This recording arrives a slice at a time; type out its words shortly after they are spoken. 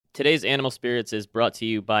Today's Animal Spirits is brought to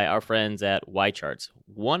you by our friends at YCharts.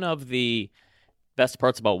 One of the best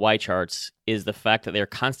parts about YCharts is the fact that they're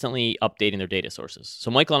constantly updating their data sources.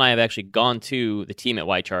 So Michael and I have actually gone to the team at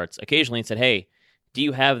YCharts occasionally and said, hey, do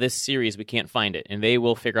you have this series? We can't find it. And they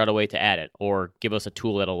will figure out a way to add it or give us a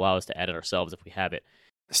tool that will allow us to add it ourselves if we have it.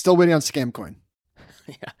 Still waiting on Scamcoin.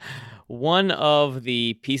 Yeah. One of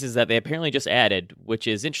the pieces that they apparently just added, which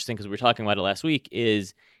is interesting because we were talking about it last week,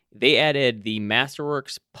 is they added the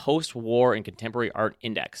Masterworks Post-War and Contemporary Art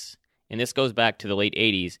Index. And this goes back to the late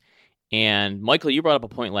 80s. And Michael, you brought up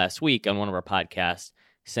a point last week on one of our podcasts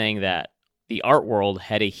saying that the art world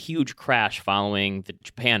had a huge crash following the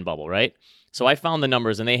Japan bubble, right? So I found the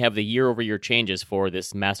numbers, and they have the year-over-year changes for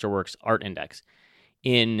this Masterworks Art Index.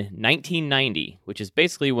 In 1990, which is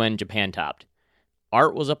basically when Japan topped,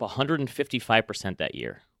 art was up 155% that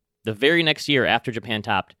year. The very next year after Japan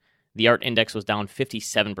topped, the art index was down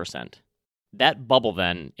 57%. That bubble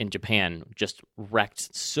then in Japan just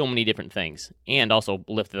wrecked so many different things and also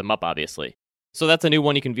lifted them up, obviously. So that's a new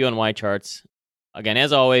one you can view on YCharts. Again,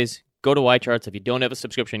 as always, go to YCharts. If you don't have a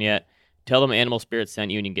subscription yet, tell them Animal Spirits sent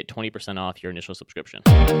you and you can get 20% off your initial subscription.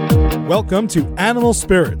 Welcome to Animal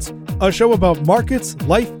Spirits, a show about markets,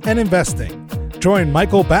 life, and investing. Join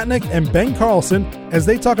Michael Batnick and Ben Carlson as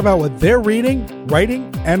they talk about what they're reading,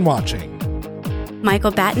 writing, and watching.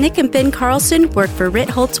 Michael Batnick and Ben Carlson work for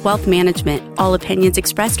Ritholtz Wealth Management. All opinions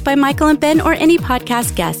expressed by Michael and Ben or any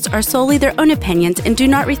podcast guests are solely their own opinions and do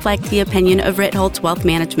not reflect the opinion of Ritholtz Wealth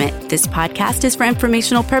Management. This podcast is for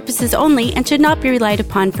informational purposes only and should not be relied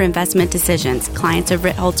upon for investment decisions. Clients of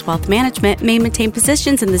Ritholtz Wealth Management may maintain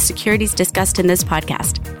positions in the securities discussed in this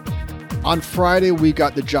podcast. On Friday, we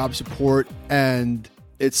got the jobs report, and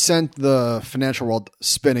it sent the financial world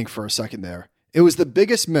spinning for a second there. It was the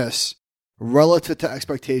biggest miss relative to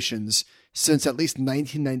expectations since at least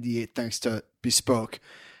 1998, thanks to Bespoke.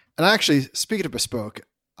 And actually, speaking of Bespoke,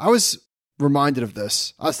 I was reminded of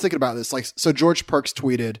this. I was thinking about this. So George Perks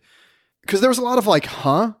tweeted, because there was a lot of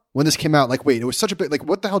when this came out, wait, it was such a big,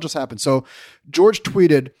 what the hell just happened? So George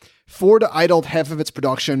tweeted, Ford idled half of its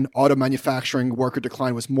production. Auto manufacturing worker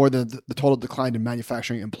decline was more than the total decline in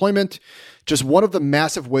manufacturing employment. Just one of the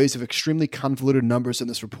massive ways of extremely convoluted numbers in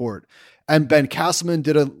this report. And Ben Castleman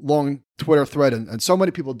did a long Twitter thread, and so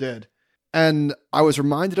many people did. And I was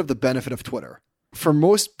reminded of the benefit of Twitter. For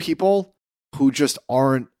most people who just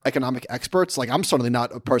aren't economic experts, I'm certainly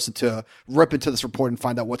not a person to rip into this report and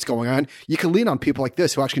find out what's going on. You can lean on people like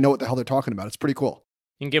this who actually know what the hell they're talking about. It's pretty cool.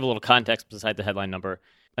 You can give a little context beside the headline number.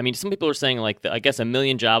 I mean, some people are saying I guess 1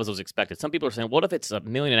 million jobs was expected. Some people are saying, what if it's 1.5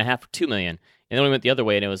 million or 2 million? And then we went the other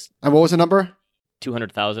way and it was... And what was the number?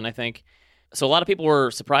 200,000, I think. So a lot of people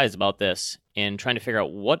were surprised about this and trying to figure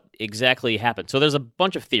out what exactly happened. So there's a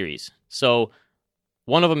bunch of theories. So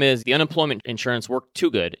one of them is the unemployment insurance worked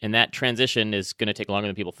too good, and that transition is going to take longer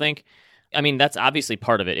than people think. I mean, that's obviously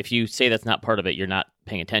part of it. If you say that's not part of it, you're not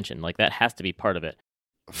paying attention. That has to be part of it.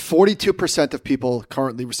 42% of people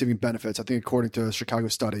currently receiving benefits, I think according to a Chicago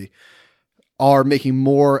study, are making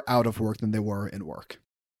more out of work than they were in work.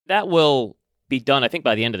 That will be done, I think,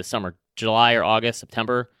 by the end of the summer, July or August,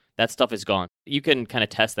 September. That stuff is gone. You can kind of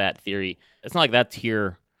test that theory. It's not like that's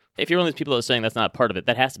here. If you're one of these people that are saying that's not part of it,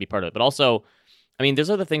 that has to be part of it. But also, I mean, there's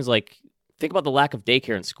other things think about the lack of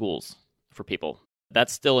daycare in schools for people.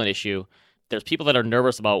 That's still an issue. There's people that are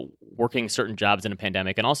nervous about working certain jobs in a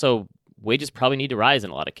pandemic, and also wages probably need to rise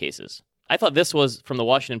in a lot of cases. I thought this was, from the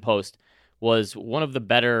Washington Post, was one of the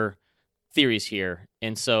better theories here.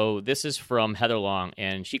 And so this is from Heather Long,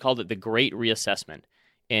 and she called it the Great Reassessment.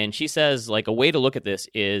 And she says, a way to look at this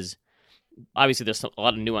is, obviously there's a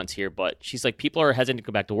lot of nuance here, but she's people are hesitant to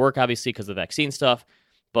go back to work, obviously, because of the vaccine stuff.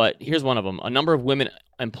 But here's one of them. A number of women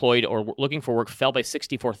employed or looking for work fell by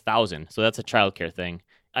 64,000. So that's a childcare thing.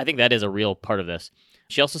 I think that is a real part of this.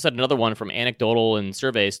 She also said another one from anecdotal and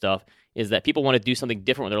survey stuff is that people want to do something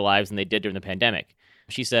different with their lives than they did during the pandemic.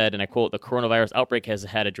 She said, and I quote, the coronavirus outbreak has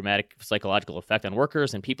had a dramatic psychological effect on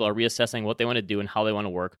workers, and people are reassessing what they want to do and how they want to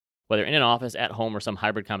work, whether in an office, at home, or some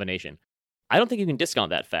hybrid combination. I don't think you can discount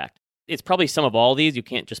that fact. It's probably some of all these. You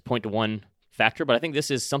can't just point to one factor, but I think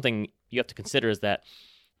this is something you have to consider is that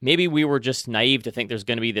maybe we were just naive to think there's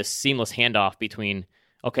going to be this seamless handoff between,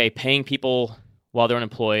 paying people while they're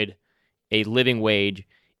unemployed, a living wage,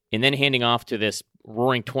 and then handing off to this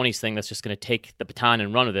roaring 20s thing that's just going to take the baton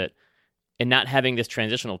and run with it, and not having this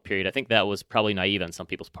transitional period. I think that was probably naive on some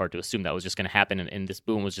people's part to assume that was just going to happen and this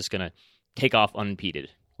boom was just going to take off unimpeded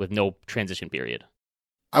with no transition period.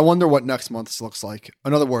 I wonder what next month looks like.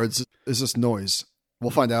 In other words, is this noise?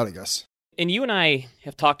 We'll find out, I guess. And you and I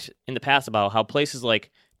have talked in the past about how places like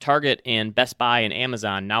Target and Best Buy and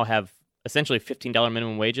Amazon now have essentially $15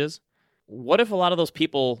 minimum wages. What if a lot of those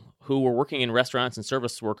people who were working in restaurants and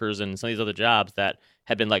service workers and some of these other jobs that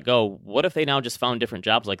had been let go, what if they now just found different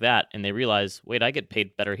jobs like that and they realize, wait, I get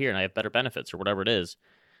paid better here and I have better benefits or whatever it is?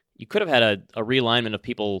 You could have had a realignment of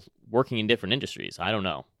people working in different industries. I don't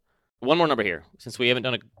know. One more number here, since we haven't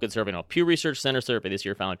done a good survey now. Pew Research Center survey this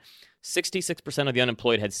year found 66% of the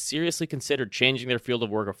unemployed had seriously considered changing their field of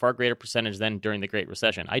work, a far greater percentage than during the Great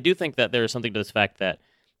Recession. I do think that there is something to this fact that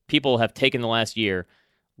people have taken the last year.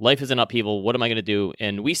 Life is in upheaval. What am I going to do?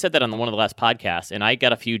 And we said that on one of the last podcasts, and I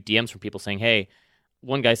got a few DMs from people saying, hey,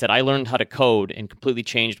 one guy said, I learned how to code and completely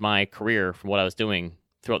changed my career from what I was doing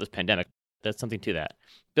throughout this pandemic. That's something to that.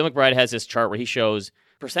 Bill McBride has this chart where he shows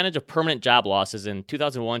percentage of permanent job losses in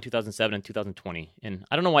 2001, 2007, and 2020. And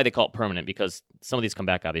I don't know why they call it permanent because some of these come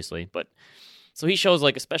back, obviously. But so he shows,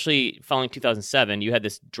 like, especially following 2007, you had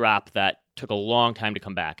this drop that took a long time to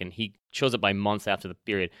come back. And he shows it by months after the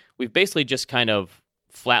period. We've basically just kind of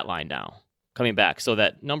flatlined now, coming back. So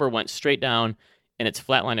that number went straight down and it's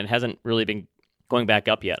flatlined and hasn't really been going back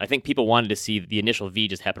up yet. I think people wanted to see the initial V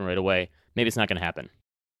just happen right away. Maybe it's not going to happen.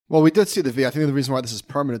 Well, we did see the V. I think the reason why this is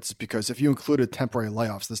permanent is because if you included temporary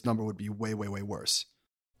layoffs, this number would be way, way, way worse.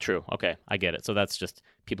 True. Okay, I get it. So that's just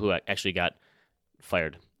people who actually got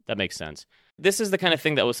fired. That makes sense. This is the kind of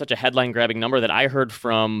thing that was such a headline-grabbing number that I heard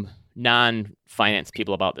from non-finance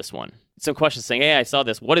people about this one. Some questions saying, hey, I saw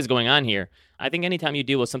this. What is going on here? I think anytime you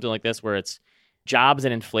deal with something like this where it's jobs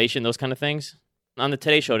and inflation, those kind of things. On the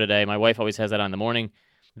Today Show today, my wife always has that on in the morning,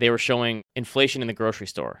 they were showing inflation in the grocery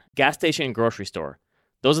store, gas station and grocery store.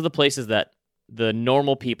 Those are the places that the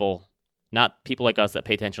normal people, not people like us that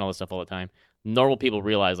pay attention to all this stuff all the time, normal people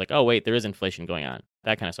realize, like, oh, wait, there is inflation going on,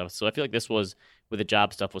 that kind of stuff. So I feel like this was, with the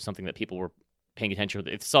job stuff, was something that people were paying attention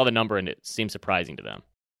to. They saw the number and it seemed surprising to them.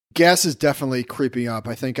 Gas is definitely creeping up.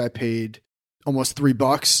 I think I paid almost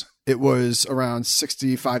 $3. It was around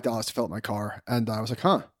 $65 to fill up my car. And I was like,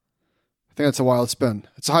 I think that's a wild spin.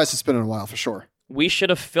 It's the highest it's been in a while, for sure. We should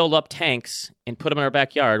have filled up tanks and put them in our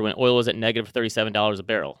backyard when oil was at negative $37 a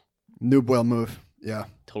barrel. New boil move. Yeah.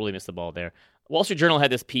 Totally missed the ball there. Wall Street Journal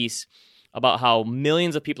had this piece about how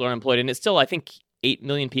millions of people are employed, and it's still, I think, 8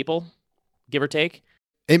 million people, give or take.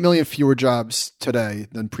 8 million fewer jobs today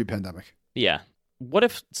than pre-pandemic. Yeah. What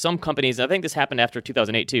if some companies, I think this happened after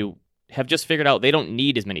 2008 too, have just figured out they don't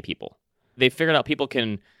need as many people. They figured out people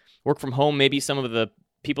can work from home. Maybe some of the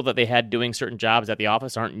people that they had doing certain jobs at the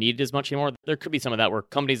office aren't needed as much anymore. There could be some of that where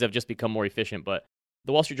companies have just become more efficient. But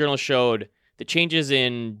the Wall Street Journal showed the changes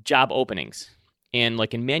in job openings. And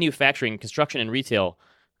like in manufacturing, construction, and retail,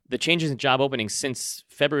 the changes in job openings since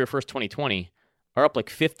February 1st, 2020 are up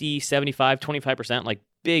like 50, 75, 25%, like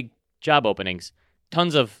big job openings.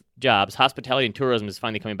 Tons of jobs. Hospitality and tourism is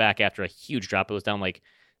finally coming back after a huge drop. It was down like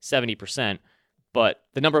 70%. But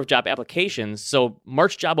the number of job applications, so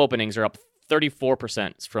March job openings are up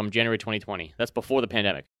 34% from January 2020. That's before the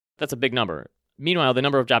pandemic. That's a big number. Meanwhile, the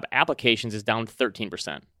number of job applications is down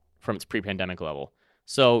 13% from its pre-pandemic level.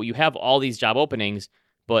 So you have all these job openings,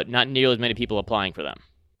 but not nearly as many people applying for them.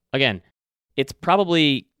 Again, it's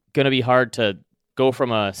probably going to be hard to go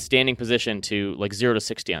from a standing position to like 0 to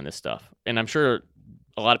 60 on this stuff. And I'm sure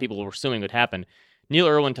a lot of people were assuming would happen. Neil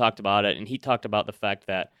Irwin talked about it, and he talked about the fact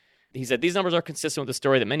that he said, these numbers are consistent with the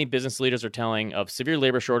story that many business leaders are telling of severe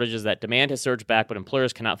labor shortages, that demand has surged back, but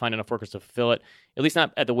employers cannot find enough workers to fulfill it, at least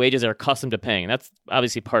not at the wages they're accustomed to paying. That's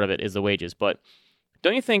obviously part of it is the wages. But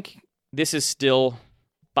don't you think this is still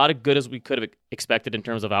about as good as we could have expected in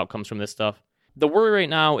terms of outcomes from this stuff? The worry right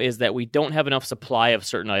now is that we don't have enough supply of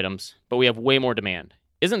certain items, but we have way more demand.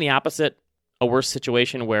 Isn't the opposite a worse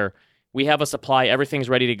situation where we have a supply, everything's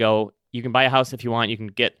ready to go, you can buy a house if you want, you can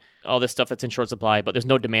get all this stuff that's in short supply, but there's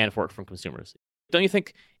no demand for it from consumers? Don't you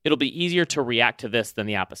think it'll be easier to react to this than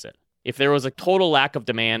the opposite? If there was a total lack of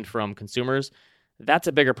demand from consumers, that's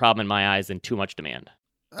a bigger problem in my eyes than too much demand.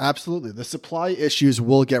 Absolutely. The supply issues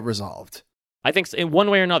will get resolved. I think so, in one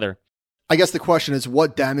way or another. I guess the question is,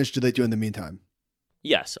 what damage do they do in the meantime?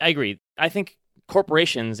 Yes, I agree. I think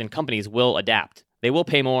corporations and companies will adapt. They will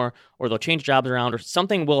pay more, or they'll change jobs around, or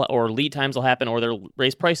something will, or lead times will happen, or they'll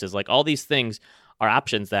raise prices. Like all these things are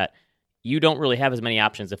options that you don't really have as many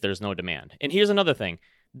options if there's no demand. And here's another thing.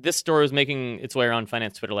 This story was making its way around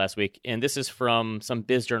finance Twitter last week, and this is from some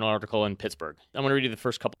Biz Journal article in Pittsburgh. I'm going to read you the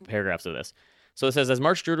first couple paragraphs of this. So it says, as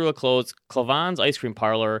March drew to a close, Clavan's ice cream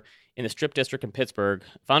parlor in the Strip District in Pittsburgh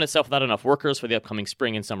found itself without enough workers for the upcoming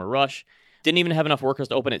spring and summer rush. Didn't even have enough workers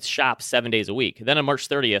to open its shop 7 days a week. Then on March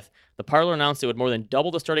 30th, the parlor announced it would more than double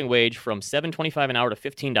the starting wage from $7.25 an hour to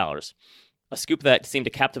 $15. a scoop that seemed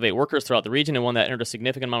to captivate workers throughout the region and one that earned a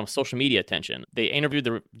significant amount of social media attention. They interviewed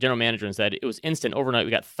the general manager and said it was instant overnight.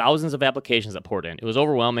 We got thousands of applications that poured in. It was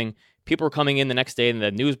overwhelming. People were coming in the next day and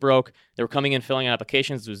the news broke. They were coming in, filling out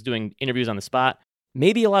applications. It was doing interviews on the spot.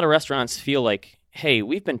 Maybe a lot of restaurants feel like, hey,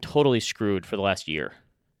 we've been totally screwed for the last year.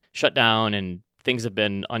 Shut down and things have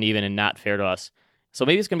been uneven and not fair to us. So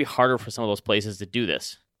maybe it's going to be harder for some of those places to do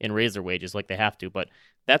this and raise their wages like they have to. But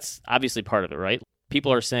that's obviously part of it, right?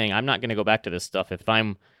 People are saying, I'm not going to go back to this stuff if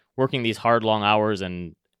I'm working these hard, long hours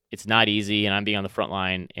and it's not easy and I'm being on the front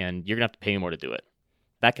line and you're going to have to pay me more to do it.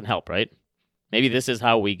 That can help, right? Maybe this is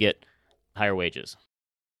how we get higher wages.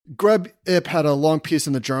 Greg Ip had a long piece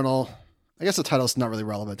in the Journal. I guess the title is not really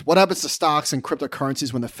relevant. What happens to stocks and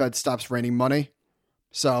cryptocurrencies when the Fed stops raining money?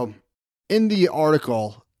 So in the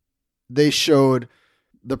article, they showed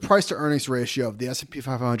the price to earnings ratio of the S&P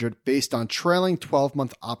 500 based on trailing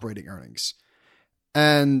 12-month operating earnings.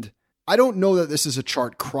 And I don't know that this is a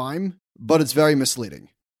chart crime, but it's very misleading.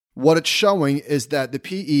 What it's showing is that the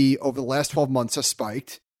PE over the last 12 months has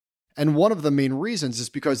spiked. And one of the main reasons is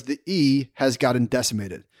because the E has gotten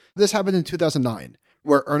decimated. This happened in 2009,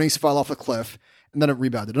 where earnings fell off a cliff and then it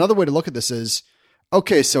rebounded. Another way to look at this is,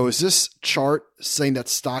 okay, so is this chart saying that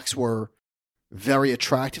stocks were very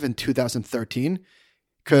attractive in 2013?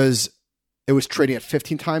 Because it was trading at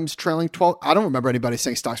 15 times trailing 12. I don't remember anybody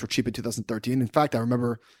saying stocks were cheap in 2013. In fact, I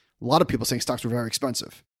remember a lot of people saying stocks were very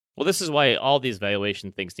expensive. Well, this is why all these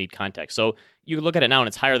valuation things need context. So you look at it now and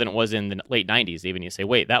it's higher than it was in the late 90s. Even you say,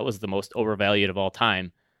 wait, that was the most overvalued of all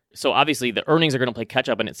time. So obviously the earnings are going to play catch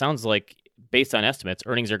up. And it sounds like, based on estimates,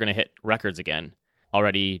 earnings are going to hit records again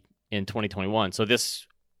already in 2021. So this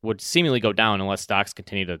would seemingly go down unless stocks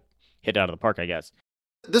continue to hit out of the park, I guess.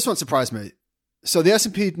 This one surprised me. So the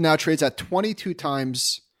S&P now trades at 22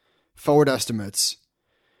 times forward estimates,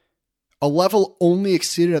 a level only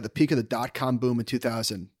exceeded at the peak of the dot-com boom in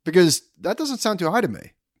 2000, because that doesn't sound too high to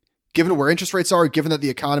me. Given where interest rates are, given that the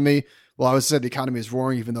economy, well, I would say the economy is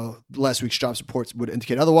roaring, even though last week's jobs reports would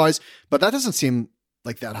indicate otherwise, but that doesn't seem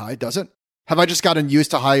like that high, does it? Have I just gotten used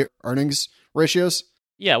to high earnings ratios?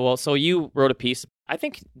 Yeah, well, so you wrote a piece. I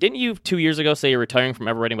think, didn't you 2 years ago say you're retiring from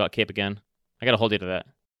ever writing about CAPE again? I got to hold you to that.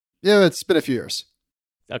 Yeah, it's been a few years.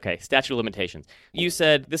 Okay, statute of limitations. You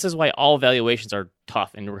said this is why all valuations are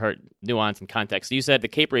tough and require nuance and context. So you said the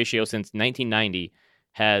CAPE ratio since 1990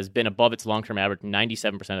 has been above its long-term average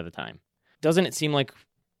 97% of the time. Doesn't it seem like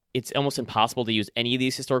it's almost impossible to use any of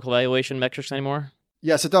these historical valuation metrics anymore?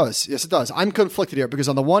 Yes, it does. Yes, it does. I'm conflicted here because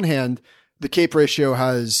on the one hand, the CAPE ratio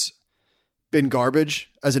has been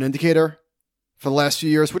garbage as an indicator for the last few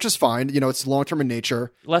years, which is fine. You know, it's long-term in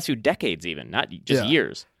nature. The last few decades even, not just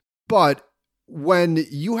years. But when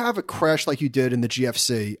you have a crash like you did in the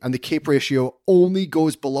GFC and the CAPE ratio only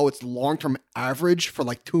goes below its long-term average for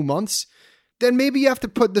like 2 months, then maybe you have to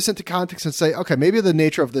put this into context and say, okay, maybe the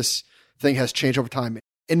nature of this thing has changed over time.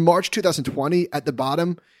 In March 2020, at the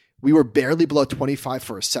bottom, we were barely below 25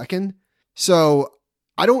 for a second. So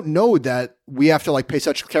I don't know that we have to like pay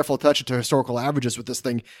such careful attention to historical averages with this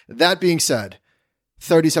thing. That being said,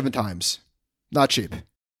 37 times, not cheap.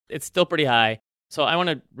 It's still pretty high. So I want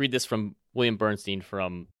to read this from William Bernstein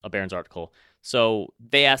from a Barron's article. So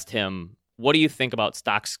they asked him, what do you think about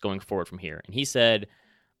stocks going forward from here? And he said,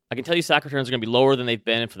 I can tell you stock returns are going to be lower than they've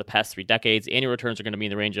been for the past 3 decades. Annual returns are going to be in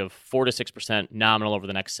the range of 4 to 6% nominal over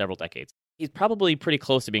the next several decades. He's probably pretty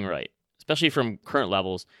close to being right, especially from current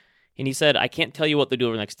levels. And he said, I can't tell you what they'll do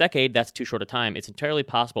over the next decade. That's too short a time. It's entirely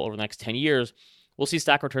possible over the next 10 years, we'll see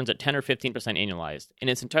stock returns at 10 or 15% annualized. And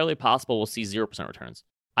it's entirely possible we'll see 0% returns.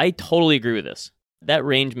 I totally agree with this. That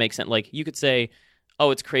range makes sense. Like you could say,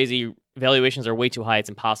 oh, it's crazy. Valuations are way too high. It's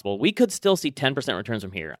impossible. We could still see 10% returns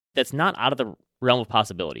from here. That's not out of the realm of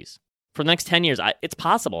possibilities. For the next 10 years, it's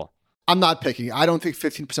possible. I'm not picking. I don't think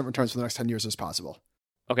 15% returns for the next 10 years is possible.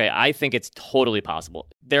 Okay, I think it's totally possible.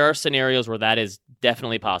 There are scenarios where that is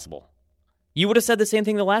definitely possible. You would have said the same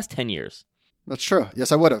thing the last 10 years. That's true.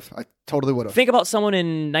 Yes, I would have. I totally would have. Think about someone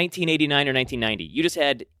in 1989 or 1990. You just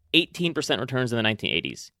had 18% returns in the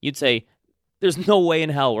 1980s. You'd say, there's no way in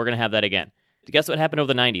hell we're going to have that again. Guess what happened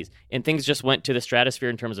over the 90s? And things just went to the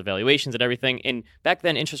stratosphere in terms of valuations and everything. And back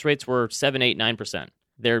then, interest rates were 7, 8, 9%.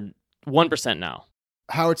 They're 1% now.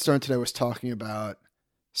 Howard Stern today was talking about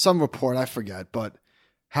some report, I forget, but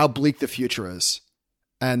how bleak the future is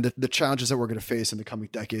and the challenges that we're going to face in the coming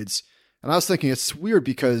decades. And I was thinking it's weird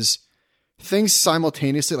because things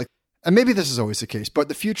simultaneously, like, and maybe this is always the case, but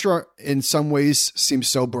the future in some ways seems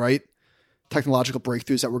so bright. Technological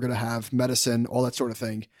breakthroughs that we're going to have, medicine, all that sort of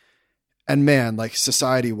thing. And man, like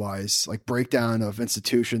society-wise, like breakdown of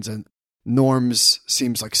institutions and norms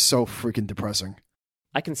seems like so freaking depressing.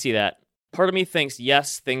 I can see that. Part of me thinks,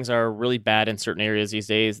 yes, things are really bad in certain areas these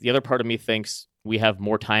days. The other part of me thinks we have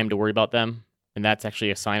more time to worry about them, and that's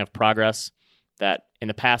actually a sign of progress, that in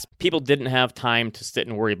the past, people didn't have time to sit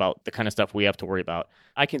and worry about the kind of stuff we have to worry about.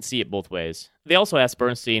 I can see it both ways. They also asked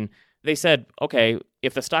Bernstein, they said, okay,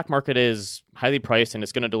 if the stock market is highly priced and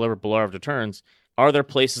it's going to deliver below-average returns, are there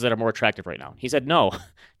places that are more attractive right now? He said, no.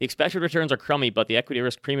 The expected returns are crummy, but the equity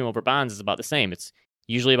risk premium over bonds is about the same. It's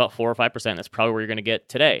usually about 4 or 5%. That's probably where you're going to get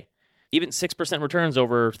today. Even 6% returns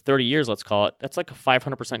over 30 years, let's call it, that's like a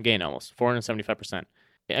 500% gain almost, 475%.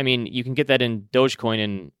 I mean, you can get that in Dogecoin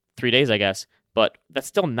in 3 days, I guess, but that's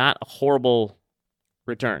still not a horrible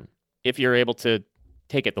return if you're able to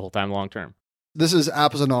take it the whole time long term. This is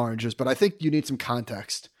apples and oranges, but I think you need some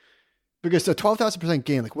context. Because the 12,000%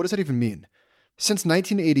 gain, like what does that even mean? Since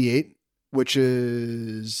 1988, which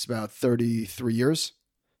is about 33 years,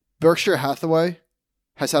 Berkshire Hathaway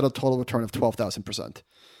has had a total return of 12,000%.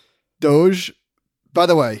 Doge, by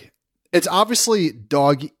the way, it's obviously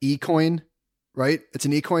Dog eCoin, right? It's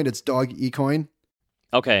an eCoin. It's Dog eCoin.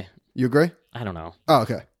 Okay. You agree? I don't know. Oh,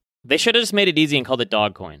 okay. They should have just made it easy and called it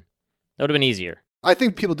Dogcoin. That would have been easier. I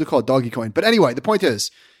think people do call it Doggy Coin. But anyway, the point is,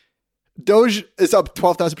 Doge is up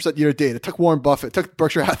 12,000% year to date. It took Warren Buffett, it took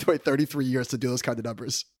Berkshire Hathaway 33 years to do those kind of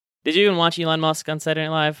numbers. Did you even watch Elon Musk on Saturday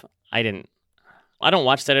Night Live? I didn't. I don't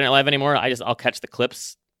watch Saturday Night Live anymore. I'll catch the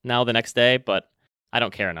clips now the next day, but I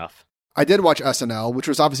don't care enough. I did watch SNL, which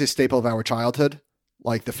was obviously a staple of our childhood,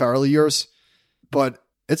 like the Farrelly years, but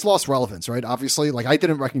it's lost relevance, right? Obviously, like I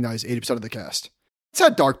didn't recognize 80% of the cast. It's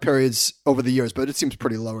had dark periods over the years, but it seems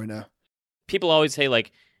pretty low right now. People always say,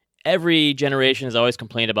 like, every generation has always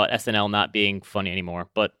complained about SNL not being funny anymore,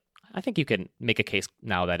 but I think you can make a case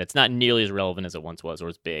now that it's not nearly as relevant as it once was or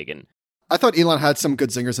as big. And I thought Elon had some good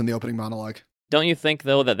zingers in the opening monologue. Don't you think,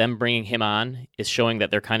 though, that them bringing him on is showing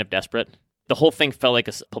that they're kind of desperate? The whole thing felt like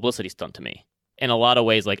a publicity stunt to me. In a lot of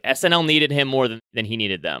ways, like SNL needed him more than he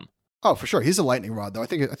needed them. Oh, for sure. He's a lightning rod, though. I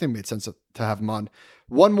think it made sense to have him on.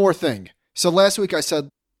 One more thing. So last week I said,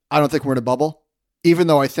 I don't think we're in a bubble, even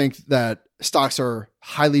though I think that stocks are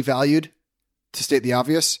highly valued, to state the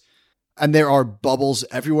obvious. And there are bubbles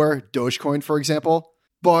everywhere, Dogecoin, for example.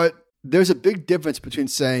 But there's a big difference between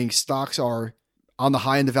saying stocks are on the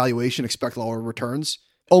high end of valuation, expect lower returns.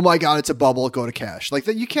 Oh my God, it's a bubble, go to cash. Like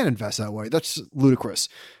that, you can't invest that way. That's ludicrous.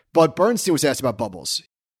 But Bernstein was asked about bubbles.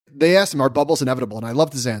 They asked him, are bubbles inevitable? And I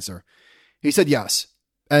loved his answer. He said yes.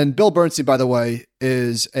 And Bill Bernstein, by the way,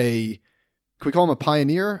 is can we call him a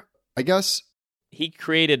pioneer, I guess? He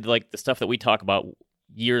created like the stuff that we talk about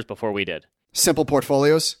years before we did. Simple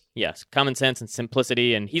portfolios? Yes, common sense and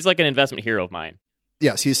simplicity. And he's like an investment hero of mine.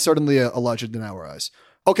 Yes, he's certainly a legend in our eyes.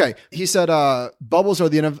 Okay, he said bubbles are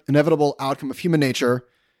the inevitable outcome of human nature.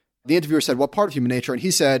 The interviewer said, what part of human nature? And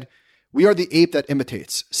he said, we are the ape that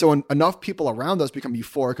imitates. So when enough people around us become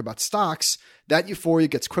euphoric about stocks, that euphoria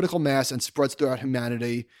gets critical mass and spreads throughout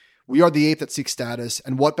humanity. We are the ape that seeks status.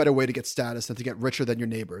 And what better way to get status than to get richer than your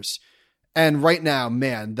neighbors? And right now,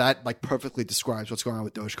 man, that like perfectly describes what's going on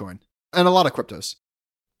with Dogecoin and a lot of cryptos.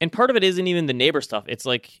 And part of it isn't even the neighbor stuff. It's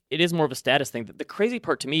like, it is more of a status thing. The crazy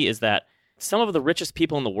part to me is that some of the richest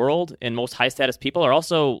people in the world and most high status people are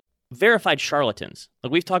also verified charlatans.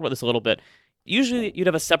 Like we've talked about this a little bit. Usually you'd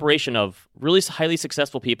have a separation of really highly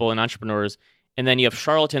successful people and entrepreneurs, and then you have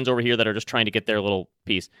charlatans over here that are just trying to get their little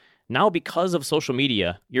piece. Now, because of social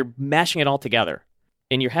media, you're mashing it all together.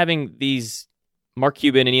 And you're having these Mark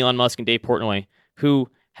Cuban and Elon Musk and Dave Portnoy who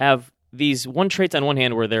have these traits on one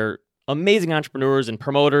hand where they're amazing entrepreneurs and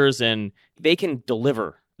promoters, and they can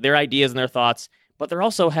deliver their ideas and their thoughts, but they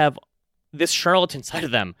also have this charlatan side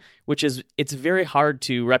of them, which is, it's very hard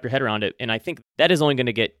to wrap your head around it. And I think that is only going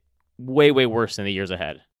to get way, way worse in the years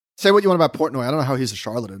ahead. Say what you want about Portnoy. I don't know how he's a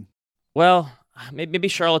charlatan. Well, maybe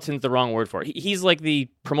charlatan's the wrong word for it. He's like the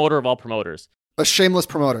promoter of all promoters. A shameless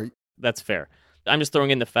promoter. That's fair. I'm just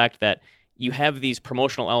throwing in the fact that you have these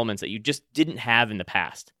promotional elements that you just didn't have in the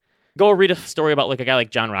past. Go read a story about like a guy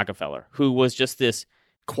like John Rockefeller, who was just this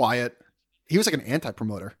quiet. He was like an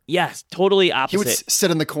anti-promoter. Yes, totally opposite. He would sit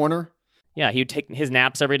in the corner. Yeah, he would take his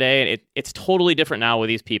naps every day. And it's totally different now with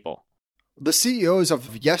these people. The CEOs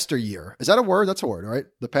of yesteryear, is that a word? That's a word, right?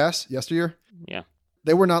 The past, yesteryear? Yeah.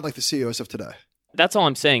 They were not like the CEOs of today. That's all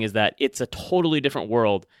I'm saying is that it's a totally different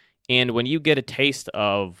world. And when you get a taste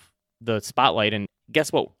of the spotlight, and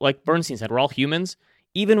guess what? Like Bernstein said, we're all humans.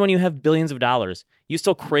 Even when you have billions of dollars, you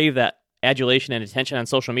still crave that adulation and attention on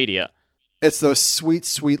social media. It's those sweet,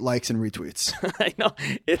 sweet likes and retweets. I know.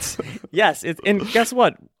 And guess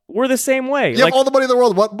what? We're the same way. You have all the money in the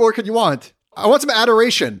world. What more could you want? I want some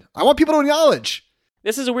adoration. I want people to acknowledge.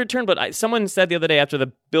 This is a weird turn, but someone said the other day after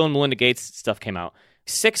the Bill and Melinda Gates stuff came out,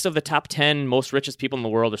 6 of the top 10 most richest people in the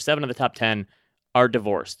world, or 7 of the top 10, are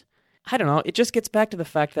divorced. I don't know. It just gets back to the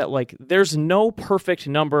fact that, like, there's no perfect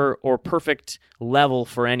number or perfect level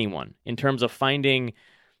for anyone in terms of finding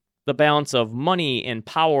the balance of money and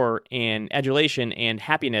power and adulation and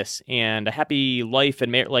happiness and a happy life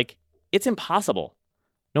and like, it's impossible.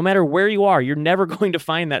 No matter where you are, you're never going to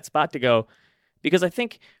find that spot to go, because I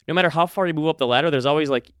think no matter how far you move up the ladder, there's always,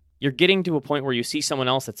 like, you're getting to a point where you see someone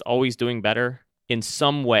else that's always doing better in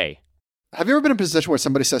some way. Have you ever been in a position where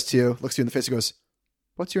somebody says to you, looks you in the face and goes,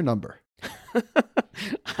 "What's your number?"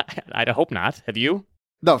 I hope not. Have you?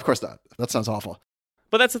 No, of course not. That sounds awful.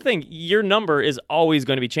 But that's the thing. Your number is always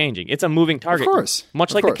going to be changing. It's a moving target. Of course.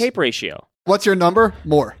 Much Of like course. the CAPE ratio. What's your number?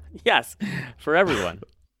 More. Yes, for everyone.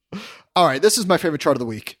 All right, this is my favorite chart of the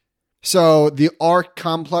week. So the ARK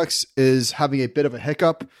complex is having a bit of a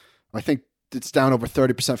hiccup. I think it's down over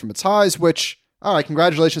 30% from its highs, which, all right,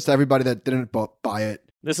 congratulations to everybody that didn't buy it.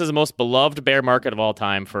 This is the most beloved bear market of all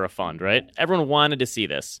time for a fund, right? Everyone wanted to see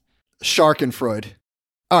this. Sharkenfreud.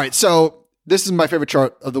 All right, so this is my favorite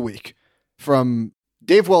chart of the week from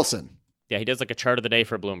Dave Wilson. Yeah, he does like a chart of the day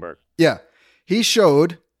for Bloomberg. Yeah. He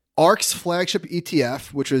showed ARK's flagship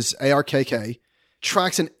ETF, which is ARKK,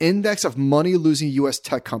 tracks an index of money-losing U.S.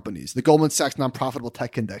 tech companies, the Goldman Sachs Non-Profitable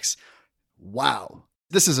Tech Index. Wow.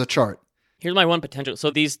 This is a chart. Here's my one potential.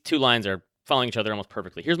 So these two lines are following each other almost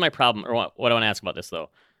perfectly. Here's my problem, or what I want to ask about this, though.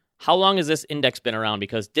 How long has this index been around?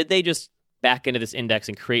 Because did they just back into this index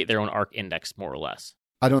and create their own ARK index, more or less?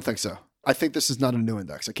 I don't think so. I think this is not a new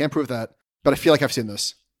index. I can't prove that, but I feel like I've seen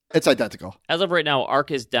this. It's identical. As of right now,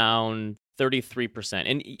 ARK is down 33%.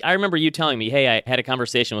 And I remember you telling me, hey, I had a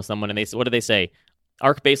conversation with someone, and they said, what did they say?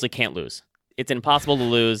 ARK basically can't lose. It's impossible to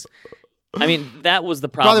lose. I mean, that was the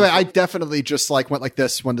problem. By the way, I definitely just went like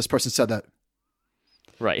this when this person said that.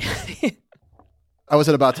 Right. I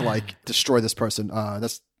wasn't about to destroy this person.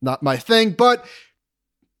 That's not my thing, but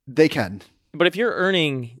they can. But if you're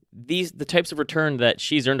earning the types of return that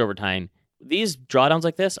she's earned over time, these drawdowns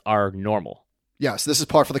like this are normal. Yes, this is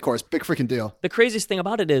par for the course. Big freaking deal. The craziest thing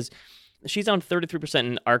about it is she's down 33%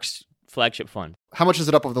 in ARK's flagship fund. How much is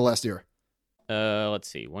it up over the last year? Let's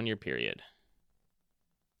see, 1 year period.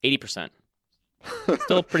 80%.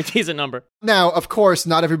 Still a pretty decent number. Now, of course,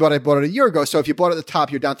 not everybody bought it a year ago. So if you bought it at the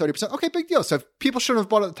top, you're down 30%. Okay, big deal. So people shouldn't have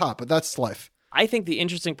bought it at the top, but that's life. I think the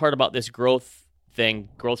interesting part about this growth thing,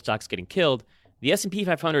 growth stocks getting killed, the S&P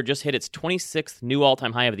 500 just hit its 26th new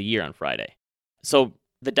all-time high of the year on Friday. So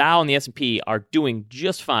the Dow and the S&P are doing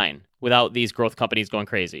just fine without these growth companies going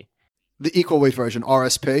crazy. The equal weight version,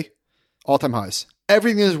 RSP, all-time highs.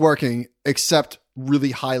 Everything is working except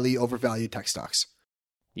really highly overvalued tech stocks.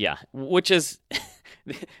 Yeah, which is,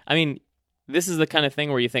 I mean, this is the kind of thing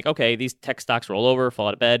where you think, okay, these tech stocks roll over, fall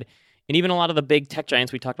out of bed. And even a lot of the big tech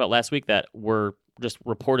giants we talked about last week that were just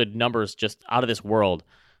reported numbers just out of this world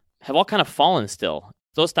have all kind of fallen still.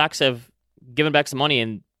 Those stocks have given back some money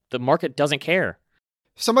and the market doesn't care.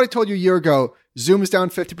 Somebody told you a year ago, Zoom is down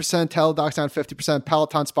 50%, Teladoc's down 50%,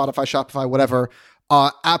 Peloton, Spotify, Shopify, whatever.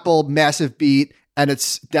 Apple, massive beat, and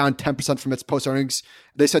it's down 10% from its post-earnings.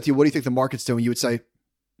 They said to you, what do you think the market's doing? You would say,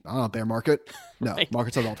 I don't know, bear market. No, Right.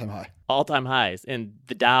 Market's at an all-time high. All-time highs. And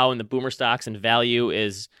the Dow and the boomer stocks and value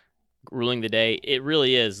is ruling the day. It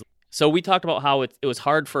really is. So we talked about how it was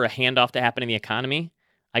hard for a handoff to happen in the economy.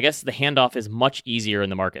 I guess the handoff is much easier in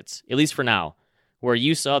the markets, at least for now, where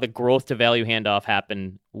you saw the growth to value handoff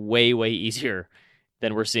happen way, way easier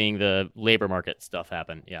than we're seeing the labor market stuff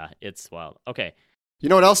happen. Yeah, it's wild. Okay. You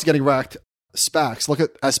know what else is getting wrecked? SPACs. Look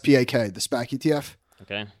at SPAK, the SPAC ETF.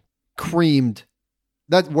 Okay. Creamed.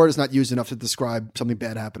 That word is not used enough to describe something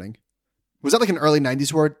bad happening. Was that like an early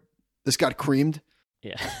 90s word? This got creamed?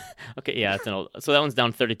 Yeah. Okay. Yeah. It's an old. So that one's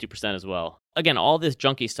down 32% as well. Again, all this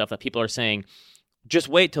junky stuff that people are saying, just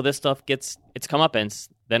wait till this stuff gets its comeuppance,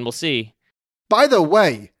 then we'll see. By the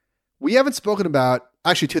way, we haven't spoken about,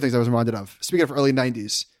 actually two things I was reminded of. Speaking of early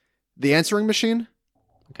 90s, the answering machine.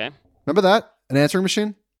 Okay. Remember that? An answering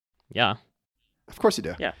machine? Yeah. Of course you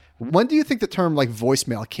do. Yeah. When do you think the term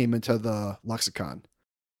voicemail came into the lexicon?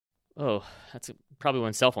 Oh, that's probably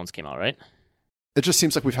when cell phones came out, right? It just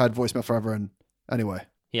seems like we've had voicemail forever. And anyway,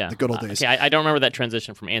 Yeah. the good old days. Okay, I don't remember that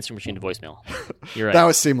transition from answering machine to voicemail. You're right. That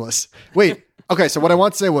was seamless. Wait. Okay. So what I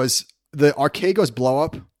want to say was the Archegos blow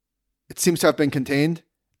up. It seems to have been contained.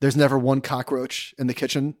 There's never one cockroach in the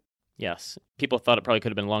kitchen. Yes. People thought it probably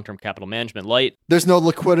could have been long-term capital management light. There's no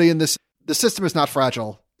liquidity in this. The system is not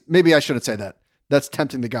fragile. Maybe I shouldn't say that. That's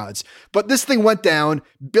tempting the gods. But this thing went down,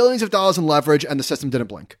 billions of dollars in leverage, and the system didn't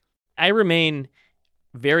blink. I remain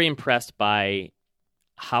very impressed by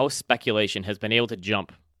how speculation has been able to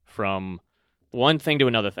jump from one thing to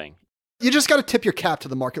another thing. You just got to tip your cap to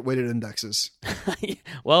the market-weighted indexes.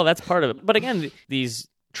 Well, that's part of it. But again, these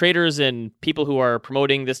traders and people who are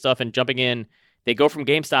promoting this stuff and jumping in, they go from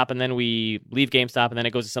GameStop and then we leave GameStop and then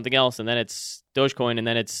it goes to something else and then it's Dogecoin and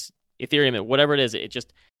then it's Ethereum, whatever it is. It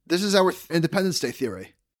just... This is our Independence Day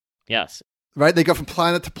theory. Yes. Right? They go from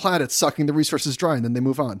planet to planet, sucking the resources dry, and then they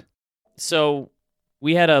move on. So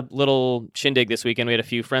we had a little shindig this weekend. We had a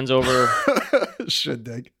few friends over.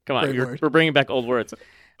 Shindig. Come on, we're bringing back old words.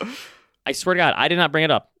 I swear to God, I did not bring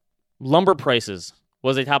it up. Lumber prices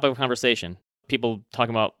was a topic of conversation. People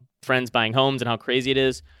talking about friends buying homes and how crazy it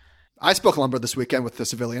is. I spoke lumber this weekend with the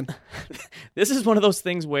civilian. This is one of those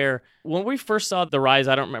things where when we first saw the rise,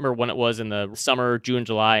 I don't remember when it was in the summer, June,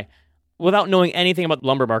 July, without knowing anything about the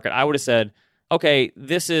lumber market, I would have said, okay,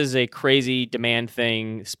 this is a crazy demand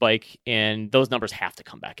thing, spike, and those numbers have to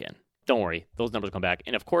come back in. Don't worry, those numbers come back.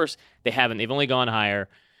 And of course, they haven't. They've only gone higher.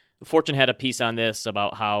 Fortune had a piece on this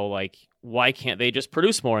about how, like, why can't they just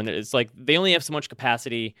produce more? And it's like they only have so much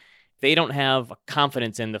capacity. They don't have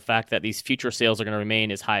confidence in the fact that these future sales are going to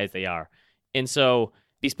remain as high as they are. And so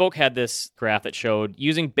Bespoke had this graph that showed,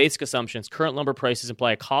 using basic assumptions, current lumber prices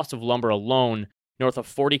imply a cost of lumber alone north of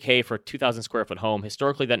 $40K for a 2,000 square foot home.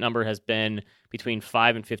 Historically, that number has been between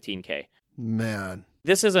 $5 and $15K. Man.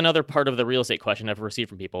 This is another part of the real estate question I've received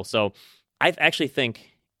from people. So I actually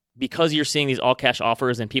think because you're seeing these all-cash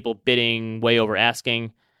offers and people bidding way over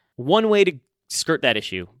asking, one way to skirt that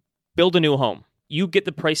issue, build a new home. You get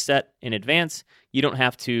the price set in advance. You don't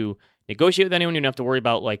have to negotiate with anyone. You don't have to worry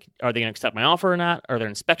about, like, are they going to accept my offer or not? Are there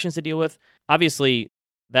inspections to deal with? Obviously,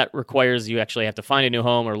 that requires you actually have to find a new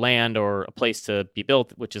home or land or a place to be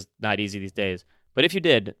built, which is not easy these days. But if you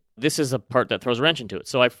did, this is a part that throws a wrench into it.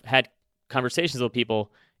 So I've had conversations with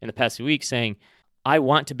people in the past few weeks saying, I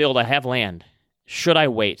want to build, I have land. Should I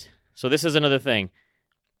wait? So this is another thing.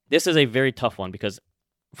 This is a very tough one because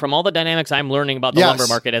from all the dynamics I'm learning about the lumber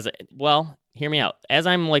market, hear me out. As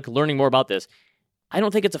I'm learning more about this, I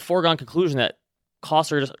don't think it's a foregone conclusion that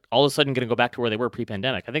costs are just all of a sudden going to go back to where they were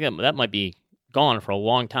pre-pandemic. I think that might be gone for a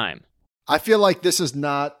long time. I feel like this is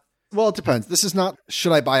not, well, it depends. This is not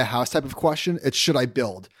should I buy a house type of question. It's should I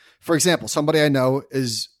build? For example, somebody I know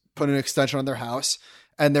is putting an extension on their house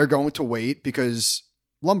and they're going to wait because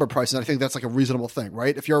lumber prices, I think that's a reasonable thing,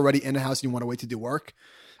 right? If you're already in a house and you want to wait to do work,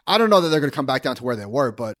 I don't know that they're going to come back down to where they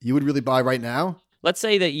were, but you would really buy right now? Let's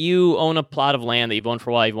say that you own a plot of land that you've owned for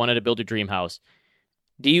a while. You've wanted to build your dream house.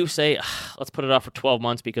 Do you say, let's put it off for 12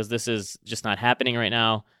 months because this is just not happening right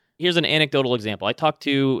now? Here's an anecdotal example. I talked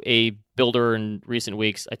to a builder in recent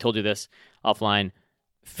weeks. I told you this offline.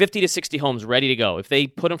 50 to 60 homes ready to go. If they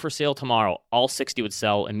put them for sale tomorrow, all 60 would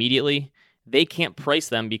sell immediately. They can't price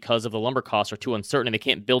them because of the lumber costs are too uncertain, and they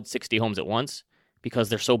can't build 60 homes at once because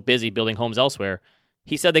they're so busy building homes elsewhere.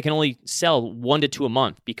 He said they can only sell 1 to 2 a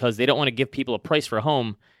month because they don't want to give people a price for a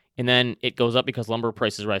home, and then it goes up because lumber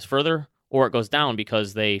prices rise further, or it goes down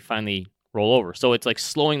because they finally roll over. So it's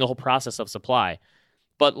slowing the whole process of supply.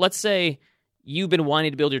 But let's say you've been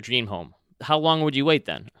wanting to build your dream home. How long would you wait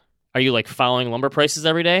then? Are you following lumber prices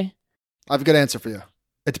every day? I have a good answer for you.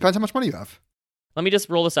 It depends how much money you have. Let me just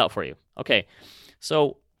roll this out for you. Okay,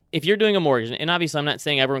 so if you're doing a mortgage, and obviously I'm not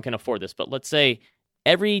saying everyone can afford this, but let's say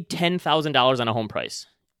every $10,000 on a home price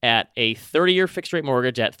at a 30-year fixed rate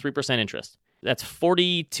mortgage at 3% interest, that's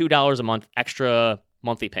 $42 a month extra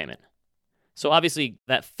monthly payment. So obviously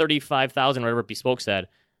that $35,000, whatever Bespoke said,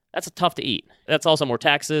 that's tough to eat. That's also more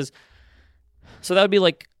taxes. So that would be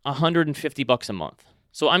 $150 a month.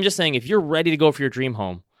 So I'm just saying if you're ready to go for your dream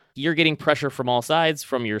home, you're getting pressure from all sides,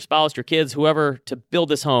 from your spouse, your kids, whoever, to build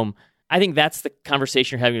this home. I think that's the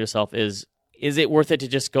conversation you're having with yourself is it worth it to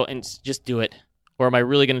just go and just do it? Or am I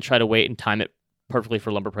really going to try to wait and time it perfectly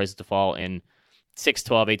for lumber prices to fall in 6,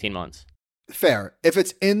 12, 18 months? Fair. If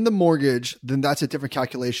it's in the mortgage, then that's a different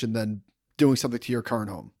calculation than doing something to your current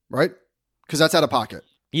home, right? Because that's out of pocket.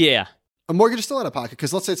 Yeah. A mortgage is still out of pocket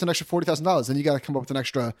because let's say it's an extra $40,000, then you got to come up with an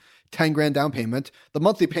extra $10,000 down payment. The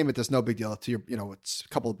monthly payment is no big deal to your, it's a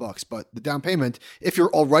couple of bucks, but the down payment, if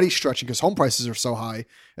you're already stretching because home prices are so high,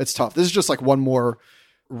 it's tough. This is just one more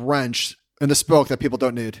wrench in the spoke that people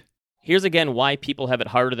don't need. Here's again why people have it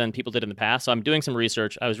harder than people did in the past. So I'm doing some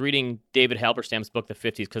research. I was reading David Halberstam's book, The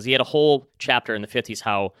 50s, because he had a whole chapter in the 50s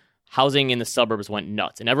how housing in the suburbs went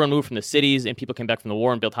nuts. And everyone moved from the cities and people came back from the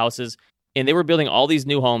war and built houses. And they were building all these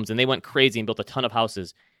new homes and they went crazy and built a ton of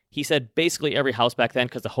houses. He said basically every house back then,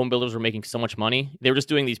 because the home builders were making so much money, they were just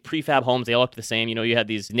doing these prefab homes. They all looked the same. You had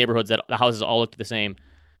these neighborhoods that the houses all looked the same.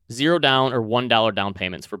 $0 down or $1 down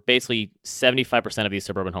payments for basically 75% of these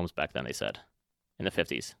suburban homes back then, they said, in the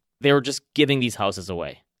 50s. They were just giving these houses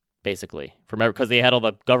away, basically, because they had all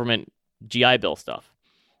the government GI Bill stuff.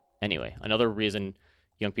 Anyway, another reason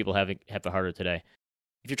young people have it harder today.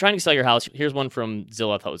 If you're trying to sell your house, here's one from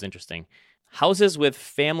Zillow I thought was interesting. Houses with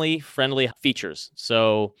family-friendly features.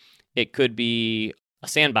 So it could be a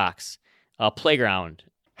sandbox, a playground.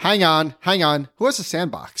 Hang on. Who has a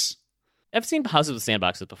sandbox? I've seen houses with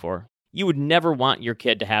sandboxes before. You would never want your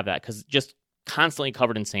kid to have that because just constantly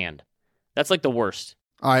covered in sand. That's like the worst.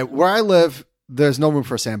 All right, where I live, there's no room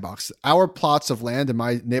for a sandbox. Our plots of land in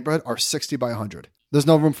my neighborhood are 60 by 100. There's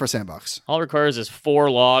no room for a sandbox. All it requires is 4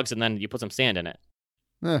 logs and then you put some sand in it.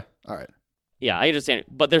 All right. Yeah, I understand.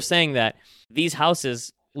 But they're saying that these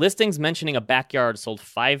houses, listings mentioning a backyard sold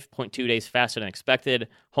 5.2 days faster than expected.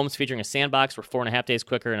 Homes featuring a sandbox were 4.5 days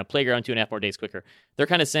quicker and a playground 2.5 more days quicker. They're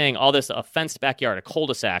kind of saying all this, a fenced backyard, a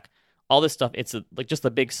cul-de-sac, all this stuff, it's like just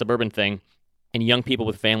a big suburban thing and young people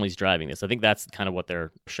with families driving this. I think that's kind of what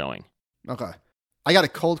they're showing. Okay. I got a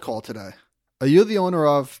cold call today. Are you the owner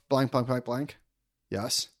of blank, blank, blank, blank?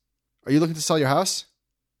 Yes. Are you looking to sell your house?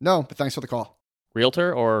 No, but thanks for the call.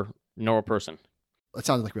 Realtor or normal person? It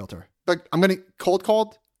sounded like realtor. But I'm getting cold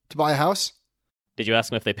called to buy a house. Did you ask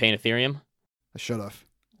them if they pay in Ethereum? I should have.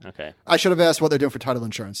 Okay. I should have asked what they're doing for title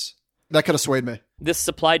insurance. That could have swayed me. This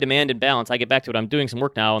supply-demand imbalance, I get back to it. I'm doing some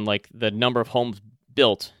work now on like the number of homes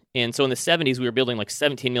built. And so in the 70s, we were building like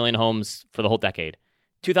 17 million homes for the whole decade.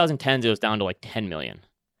 2010s, it was down to like 10 million.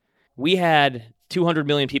 We had 200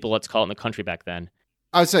 million people, let's call it, in the country back then.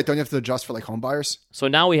 I would say, don't you have to adjust for like home buyers? So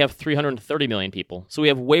now we have 330 million people. So we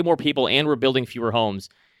have way more people and we're building fewer homes.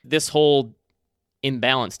 This whole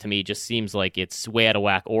imbalance to me just seems like it's way out of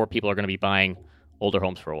whack, or people are going to be buying older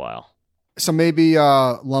homes for a while. So maybe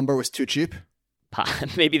lumber was too cheap?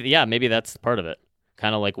 Maybe that's part of it.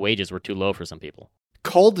 Kind of like wages were too low for some people.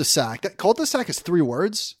 Cul-de-sac. That cul-de-sac is 3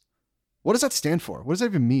 words? What does that stand for? What does that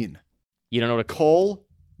even mean? You don't know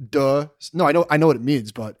what No, I know what it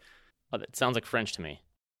means, but... Oh, that sounds like French to me.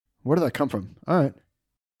 Where did that come from? All right.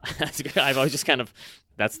 That's good. I've always just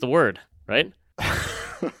that's the word, right?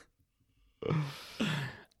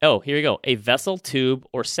 Oh, here we go. A vessel, tube,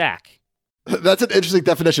 or sack. That's an interesting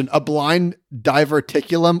definition. A blind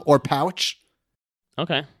diverticulum or pouch.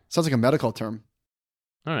 Okay. Sounds like a medical term.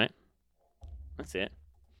 All right. That's it.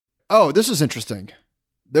 Oh, this is interesting.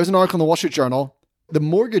 There's an article in the Wall Street Journal. The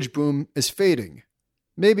mortgage boom is fading.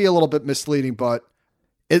 Maybe a little bit misleading, but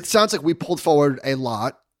it sounds like we pulled forward a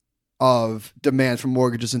lot of demand for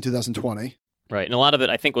mortgages in 2020. Right. And a lot of it,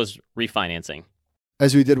 I think, was refinancing.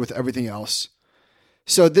 As we did with everything else.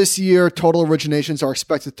 So this year, total originations are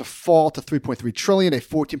expected to fall to $3.3 trillion, a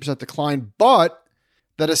 14% decline, but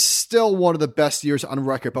that is still one of the best years on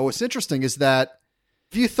record. But what's interesting is that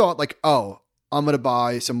if you thought like, oh, I'm going to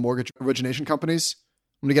buy some mortgage origination companies,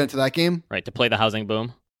 I'm going to get into that game. Right. To play the housing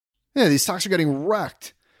boom. Yeah, these stocks are getting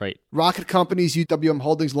wrecked. Right. Rocket Companies, UWM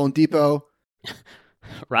Holdings, Loan Depot.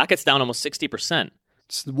 Rocket's down almost 60%.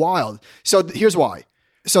 It's wild. So here's why.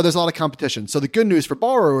 So there's a lot of competition. So the good news for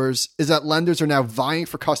borrowers is that lenders are now vying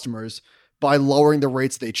for customers by lowering the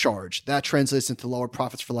rates they charge. That translates into lower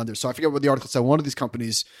profits for lenders. So I forget what the article said. One of these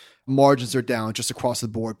companies, margins are down just across the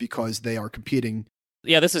board because they are competing.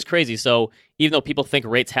 Yeah, this is crazy. So even though people think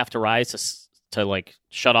rates have to rise to like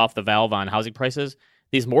shut off the valve on housing prices,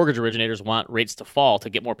 these mortgage originators want rates to fall to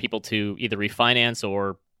get more people to either refinance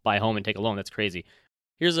or buy a home and take a loan. That's crazy.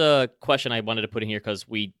 Here's a question I wanted to put in here because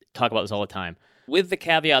we talk about this all the time. With the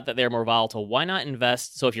caveat that they're more volatile, why not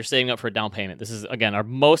invest? So if you're saving up for a down payment, this is, again, our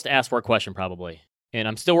most asked for question probably. And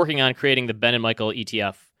I'm still working on creating the Ben and Michael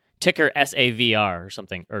ETF, ticker SAVR or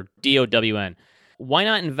something, or DOWN. Why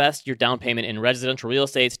not invest your down payment in residential real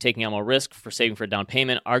estate, taking on more risk for saving for a down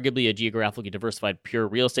payment, arguably a geographically diversified pure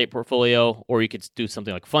real estate portfolio, or you could do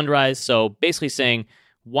something like Fundrise. So basically saying,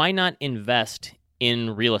 why not invest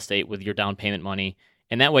in real estate with your down payment money?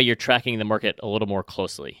 And that way you're tracking the market a little more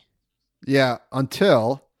closely. Yeah,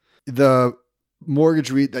 until the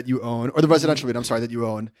mortgage REIT that you own, or the residential REIT, that you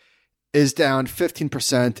own, is down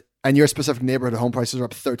 15%, and your specific neighborhood home prices are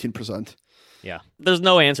up 13%. Yeah. There's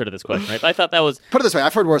no answer to this question, right? But I thought that was... Put it this way,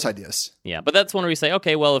 I've heard worse ideas. Yeah, but that's one where we say,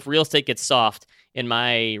 okay, well, if real estate gets soft and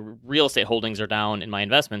my real estate holdings are down in my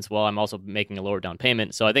investments, well, I'm also making a lower down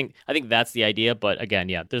payment. So I think that's the idea. But again,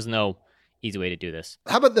 yeah, there's no easy way to do this.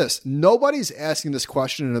 How about this? Nobody's asking this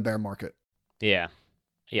question in a bear market. Yeah.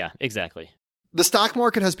 Yeah, exactly. The stock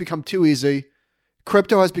market has become too easy.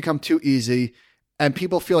 Crypto has become too easy. And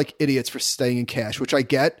people feel like idiots for staying in cash, which I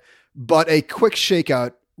get. But a quick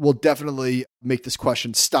shakeout will definitely make this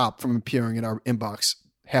question stop from appearing in our inbox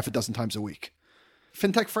half a dozen times a week.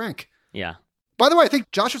 FinTech Frank. Yeah. By the way, I think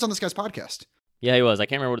Josh was on this guy's podcast. Yeah, he was. I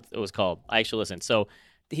can't remember what it was called. I actually listened. So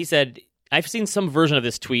he said, I've seen some version of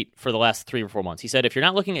this tweet for the last 3 or 4 months. He said, if you're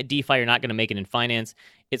not looking at DeFi, you're not going to make it in finance.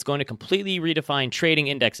 It's going to completely redefine trading,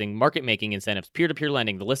 indexing, market making incentives, peer-to-peer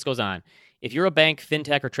lending. The list goes on. If you're a bank,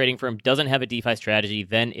 fintech, or trading firm doesn't have a DeFi strategy,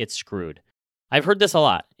 then it's screwed. I've heard this a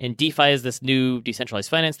lot. And DeFi is this new decentralized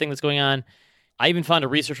finance thing that's going on. I even found a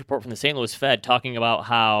research report from the St. Louis Fed talking about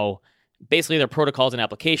how basically their protocols and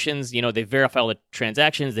applications, they verify all the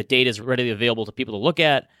transactions, the data is readily available to people to look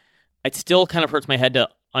at. It still kind of hurts my head to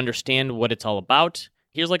understand what it's all about.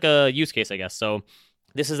 Here's like a use case, I guess. So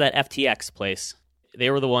this is that FTX place. They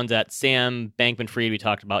were the ones that Sam Bankman-Fried we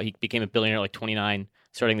talked about. He became a billionaire at like 29,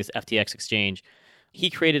 starting this FTX exchange. He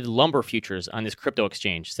created lumber futures on this crypto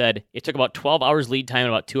exchange. Said it took about 12 hours lead time and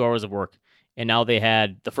about 2 hours of work. And now they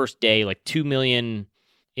had the first day like $2 million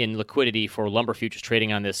in liquidity for lumber futures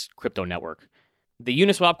trading on this crypto network. The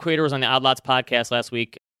Uniswap creator was on the Odd Lots podcast last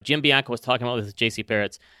week. Jim Bianco was talking about this with JC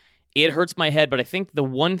Parrots. It hurts my head, but I think the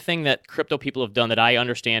one thing that crypto people have done that I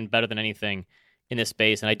understand better than anything in this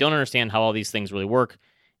space, and I don't understand how all these things really work,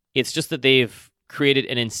 it's just that they've created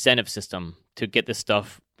an incentive system to get this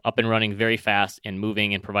stuff up and running very fast and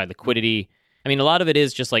moving and provide liquidity. I mean, a lot of it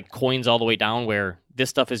is just like coins all the way down where this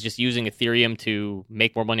stuff is just using Ethereum to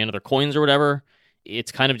make more money on other coins or whatever.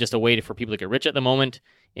 It's kind of just a way for people to get rich at the moment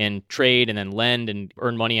and trade and then lend and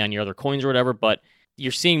earn money on your other coins or whatever. But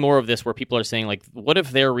you're seeing more of this where people are saying, like, what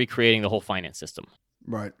if they're recreating the whole finance system?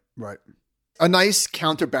 Right. A nice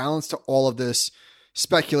counterbalance to all of this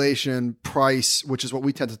speculation, price, which is what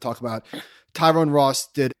we tend to talk about. Tyrone Ross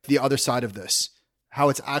did the other side of this, how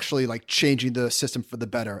it's actually like changing the system for the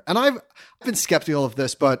better. And I've been skeptical of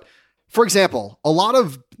this, but for example, a lot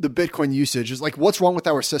of the Bitcoin usage is like, what's wrong with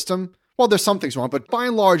our system? Well, there's some things wrong, but by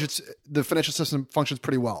and large, the financial system functions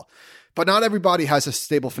pretty well. But not everybody has a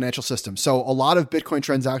stable financial system. So a lot of Bitcoin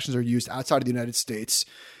transactions are used outside of the United States.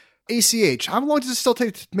 ACH, how long does it still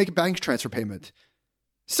take to make a bank transfer payment?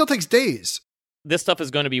 It still takes days. This stuff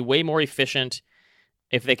is going to be way more efficient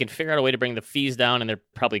if they can figure out a way to bring the fees down, and they're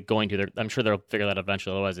probably going to. I'm sure they'll figure that out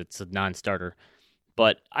eventually, otherwise it's a non-starter.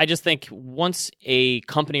 But I just think once a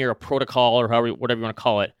company or a protocol or whatever you want to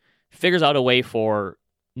call it figures out a way for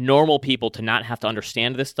normal people to not have to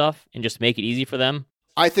understand this stuff and just make it easy for them,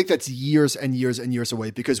 I think that's years and years and years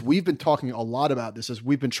away, because we've been talking a lot about this as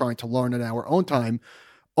we've been trying to learn in our own time.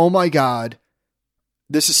 Oh my God,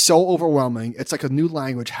 this is so overwhelming. It's like a new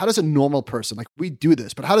language. How does a normal person, like we do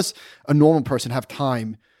this, but how does a normal person have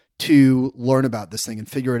time to learn about this thing and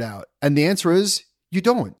figure it out? And the answer is you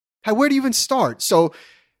don't. Where do you even start? So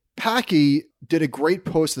Packy did a great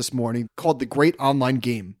post this morning called The Great Online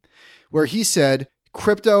Game, where he said,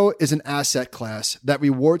 crypto is an asset class that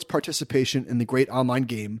rewards participation in the great online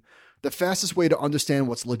game. The fastest way to understand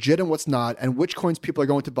what's legit and what's not, and which coins people are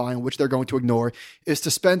going to buy and which they're going to ignore, is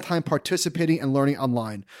to spend time participating and learning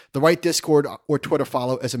online. The right Discord or Twitter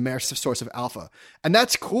follow is a massive source of alpha. And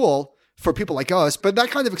that's cool for people like us, but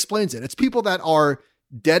that kind of explains it. It's people that are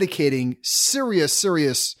dedicating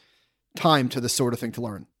serious time to this sort of thing to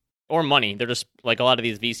learn. Or money. They're just, like a lot of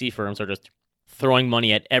these VC firms are just throwing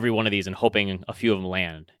money at every one of these and hoping a few of them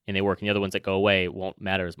land and they work, and the other ones that go away won't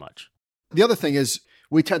matter as much. The other thing is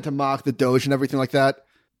we tend to mock the Doge and everything like that,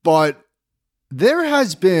 but there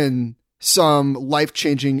has been some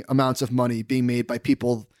life-changing amounts of money being made by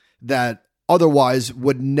people that otherwise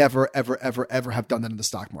would never, ever have done that in the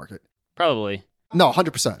stock market. Probably. No,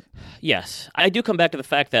 100%. Yes. I do come back to the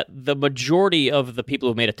fact that the majority of the people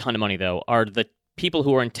who've made a ton of money, though, are the people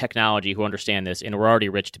who are in technology who understand this and were already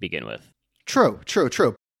rich to begin with. True.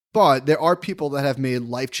 But there are people that have made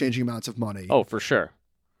life-changing amounts of money. Oh, for sure.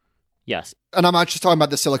 Yes. And I'm not just talking about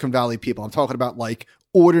the Silicon Valley people. I'm talking about like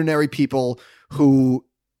ordinary people who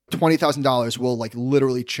 $20,000 will like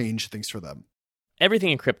literally change things for them. Everything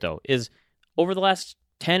in crypto is over the last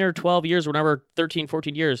 10 or 12 years, whatever, 13,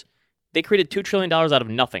 14 years, they created $2 trillion out of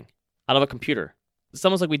nothing, out of a computer. It's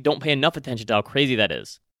almost like we don't pay enough attention to how crazy that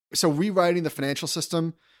is. So rewriting the financial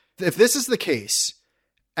system, if this is the case,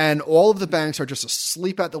 and all of the banks are just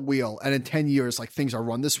asleep at the wheel, and in 10 years, like things are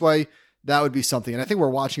run this way, that would be something. And I think we're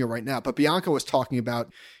watching it right now. But Bianco was talking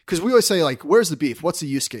about, because we always say, like, where's the beef? What's the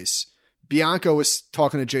use case? Bianco was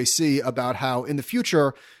talking to JC about how in the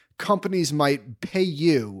future, companies might pay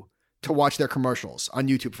you to watch their commercials on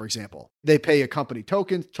YouTube, for example. They pay a company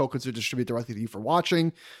token. Tokens are distributed directly to you for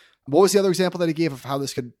watching. What was the other example that he gave of how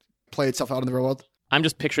this could play itself out in the real world? I'm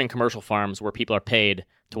just picturing commercial farms where people are paid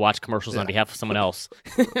to watch commercials on behalf of someone else.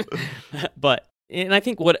 And I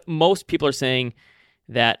think what most people are saying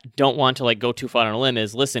that don't want to like go too far on a limb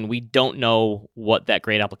is, listen, we don't know what that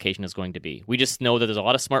great application is going to be. We just know that there's a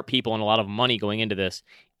lot of smart people and a lot of money going into this,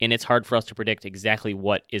 and it's hard for us to predict exactly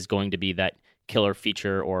what is going to be that killer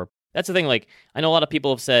feature or That's the thing. Like, I know a lot of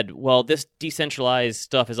people have said, well, this decentralized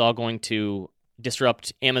stuff is all going to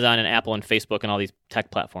disrupt Amazon and Apple and Facebook and all these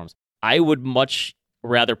tech platforms. I would much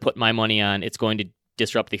rather put my money on it's going to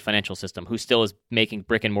disrupt the financial system, who still is making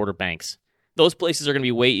brick and mortar banks. Those places are going to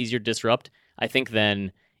be way easier to disrupt, I think,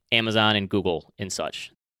 than Amazon and Google and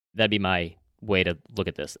such. That'd be my way to look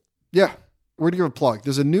at this. Yeah, we're going to give a plug.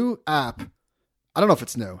 There's a new app. I don't know if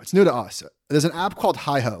it's new. It's new to us. There's an app called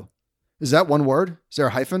HiHo. Is that one word? Is there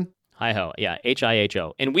a hyphen? HiHo, yeah,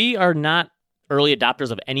 HIHO. And we are not early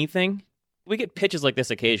adopters of anything. We get pitches like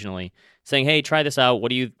this occasionally saying, hey, try this out. What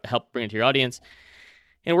do you help bring it to your audience?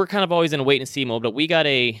 And we're kind of always in a wait and see mode, but we got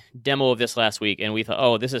a demo of this last week and we thought,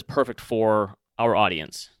 oh, this is perfect for our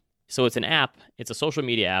audience. So it's an app, it's a social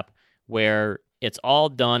media app where it's all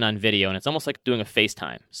done on video and it's almost like doing a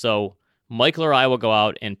FaceTime. So Michael or I will go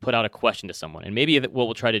out and put out a question to someone. And maybe what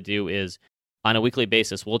we'll try to do is on a weekly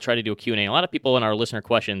basis, we'll try to do a Q&A. A lot of people in our listener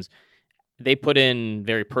questions, they put in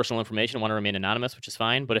very personal information, want to remain anonymous, which is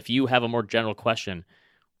fine. But if you have a more general question,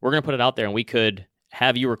 we're going to put it out there and we could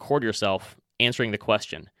have you record yourself answering the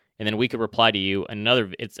question. And then we could reply to you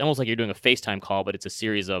it's almost like you're doing a FaceTime call, but it's a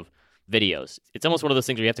series of videos. It's almost one of those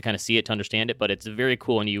things where you have to kind of see it to understand it, but it's very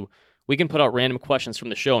cool. And we can put out random questions from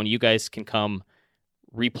the show and you guys can come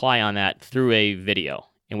reply on that through a video.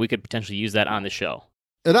 And we could potentially use that on the show.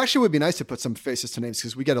 It actually would be nice to put some faces to names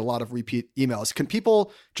because we get a lot of repeat emails. Can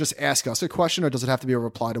people just ask us a question or does it have to be a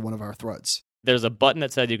reply to one of our threads? There's a button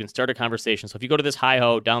that says you can start a conversation. So if you go to this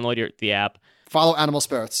HiHo, download the app. Follow Animal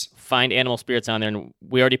Spirits. Find Animal Spirits on there. And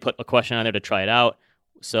we already put a question on there to try it out.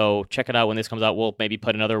 So check it out when this comes out. We'll maybe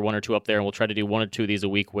put another one or two up there and we'll try to do one or two of these a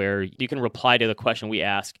week where you can reply to the question we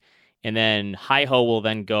ask. And then HiHo will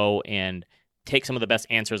then go and take some of the best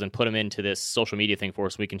answers and put them into this social media thing for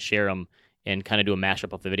us so we can share them and kind of do a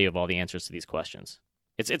mashup of the video of all the answers to these questions.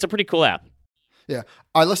 It's a pretty cool app. Yeah.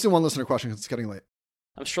 All right, let's do one listener question because it's getting late.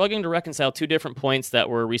 I'm struggling to reconcile two different points that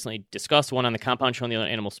were recently discussed, one on the Compound Show and the other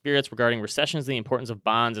on Animal Spirits, regarding recessions and the importance of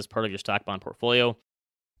bonds as part of your stock bond portfolio.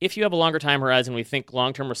 If you have a longer time horizon, we think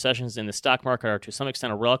long-term recessions in the stock market are to some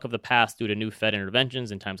extent a relic of the past due to new Fed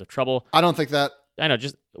interventions in times of trouble. I don't think that. I know,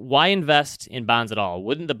 just why invest in bonds at all?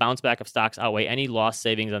 Wouldn't the bounce back of stocks outweigh any lost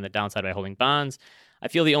savings on the downside by holding bonds? I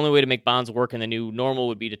feel the only way to make bonds work in the new normal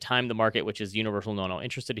would be to time the market, which is universal no-no.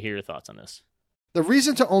 Interested to hear your thoughts on this. The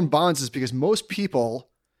reason to own bonds is because most people,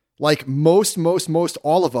 like most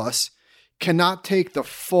all of us, cannot take the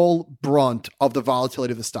full brunt of the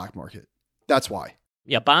volatility of the stock market. That's why.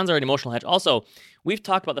 Yeah, bonds are an emotional hedge. Also, we've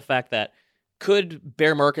talked about the fact that could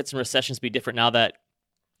bear markets and recessions be different now that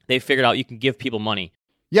they've figured out you can give people money?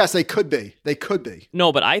 Yes, they could be. They could be.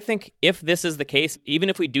 No, but I think if this is the case, even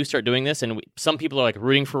if we do start doing this, and some people are like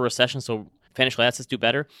rooting for a recession so financial assets do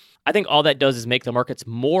better, I think all that does is make the markets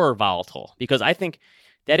more volatile because I think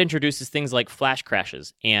that introduces things like flash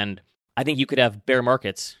crashes. And I think you could have bear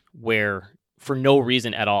markets where for no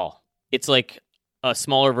reason at all, it's like a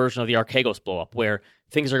smaller version of the Archegos blow up where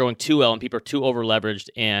things are going too well and people are too over leveraged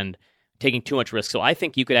and taking too much risk. So I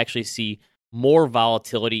think you could actually see more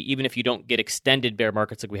volatility, even if you don't get extended bear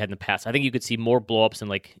markets like we had in the past. I think you could see more blowups and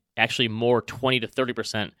like actually more 20 to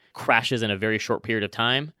 30% crashes in a very short period of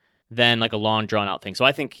time than like a long drawn out thing. So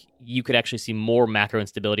I think you could actually see more macro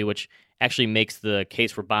instability, which actually makes the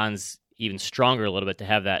case for bonds even stronger a little bit to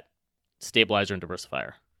have that stabilizer and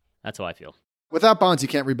diversifier. That's how I feel. Without bonds, you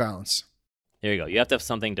can't rebalance. There you go. You have to have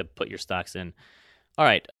something to put your stocks in. All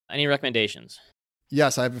right. Any recommendations?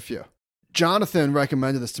 Yes, I have a few. Jonathan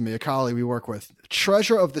recommended this to me, a colleague we work with.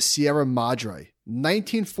 Treasure of the Sierra Madre,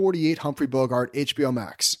 1948 Humphrey Bogart, HBO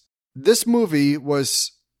Max. This movie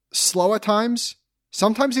was slow at times,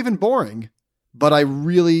 sometimes even boring, but I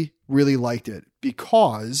really, really liked it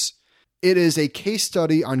because it is a case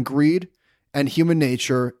study on greed and human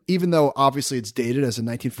nature, even though obviously it's dated as a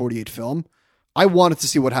 1948 film. I wanted to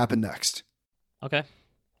see what happened next. Okay.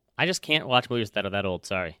 I just can't watch movies that are that old.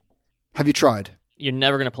 Sorry. Have you tried? You're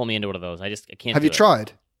never going to pull me into one of those. I can't. Have you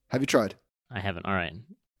tried? Have you tried? I haven't. All right.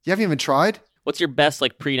 You haven't even tried? What's your best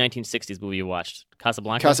like pre-1960s movie you watched?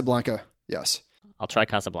 Casablanca? Casablanca, yes. I'll try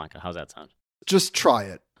Casablanca. How's that sound? Just try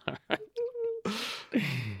it.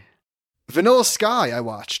 Vanilla Sky I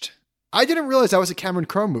watched. I didn't realize that was a Cameron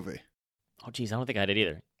Crowe movie. Oh, geez. I don't think I did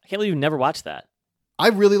either. I can't believe you never watched that. I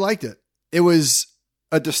really liked it. It was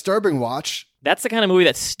a disturbing watch. That's the kind of movie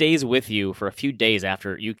that stays with you for a few days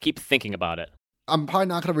after you keep thinking about it. I'm probably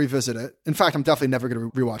not going to revisit it. In fact, I'm definitely never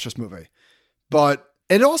going to rewatch this movie. But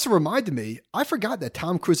it also reminded me, I forgot that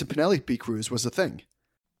Tom Cruise and Penelope Cruz was a thing.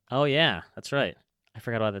 Oh, yeah. That's right. I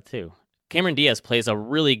forgot about that, too. Cameron Diaz plays a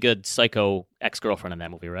really good psycho ex-girlfriend in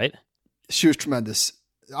that movie, right? She was tremendous.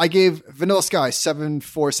 I gave Vanilla Sky 7.4,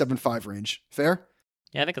 7.5 range. Fair?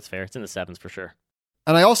 Yeah, I think it's fair. It's in the 7s for sure.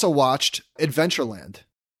 And I also watched Adventureland.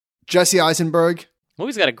 Jesse Eisenberg.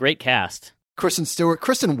 Movie's got a great cast. Kristen Stewart.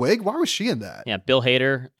 Kristen Wiig? Why was she in that? Yeah, Bill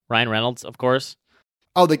Hader, Ryan Reynolds, of course.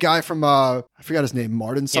 Oh, the guy from, I forgot his name,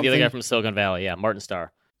 Martin something? Yeah, the other guy from Silicon Valley. Yeah, Martin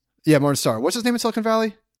Starr. Yeah, Martin Starr. What's his name in Silicon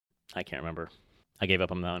Valley? I can't remember. I gave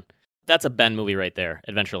up on that one. That's a Ben movie right there,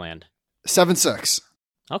 Adventureland. 7.6.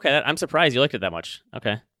 Okay, I'm surprised you liked it that much.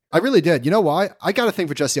 Okay. I really did. You know why? I got a thing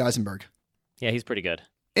for Jesse Eisenberg. Yeah, he's pretty good.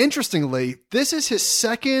 Interestingly, this is his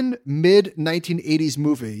second mid-1980s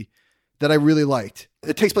movie that I really liked.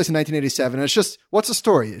 It takes place in 1987, and it's just, what's the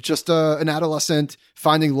story? It's just an adolescent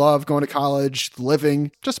finding love, going to college,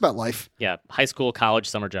 living, just about life. Yeah, high school, college,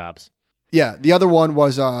 summer jobs. Yeah, the other one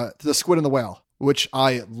was The Squid and the Whale, which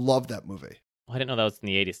I love that movie. Oh, I didn't know that was in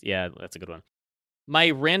the 80s. Yeah, that's a good one.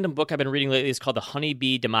 My random book I've been reading lately is called The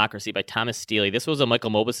Honeybee Democracy by Thomas Steele. This was a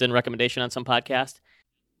Michael Mauboussin recommendation on some podcast.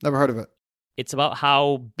 Never heard of it. It's about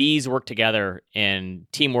how bees work together and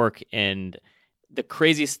teamwork. And the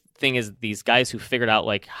craziest thing is these guys who figured out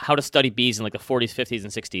like how to study bees in like the 40s, 50s,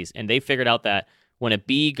 and 60s. And they figured out that when a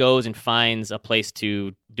bee goes and finds a place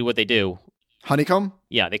to do what they do. Honeycomb?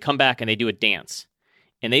 Yeah, they come back and they do a dance.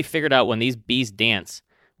 And they figured out when these bees dance,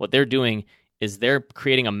 what they're doing is they're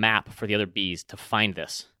creating a map for the other bees to find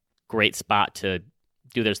this great spot to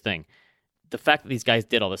do their thing. The fact that these guys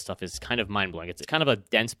did all this stuff is kind of mind-blowing. It's kind of a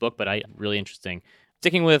dense book, but really interesting.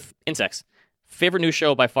 Sticking with insects. Favorite new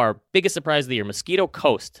show by far, biggest surprise of the year, Mosquito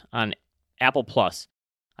Coast on Apple Plus.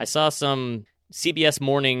 I saw some CBS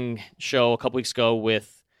morning show a couple weeks ago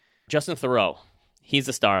with Justin Theroux. He's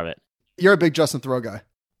the star of it. You're a big Justin Theroux guy.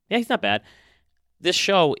 Yeah, he's not bad. This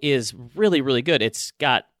show is really, really good. It's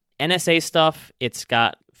got NSA stuff. It's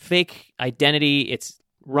got fake identity. It's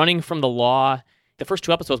running from the law. The first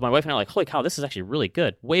 2 episodes, my wife and I are like, holy cow, this is actually really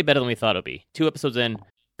good. Way better than we thought it would be. 2 episodes in.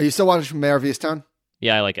 Are you still watching Mayor of Easttown?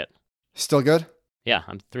 Yeah, I like it. Still good? Yeah,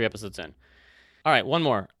 I'm 3 episodes in. All right, one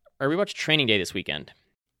more. I rewatched Training Day this weekend.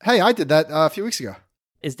 Hey, I did that a few weeks ago.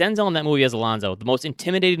 Is Denzel in that movie as Alonzo the most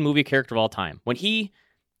intimidating movie character of all time? When he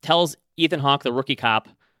tells Ethan Hawke, the rookie cop,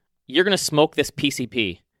 you're going to smoke this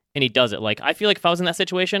PCP, and he does it. Like, I feel like if I was in that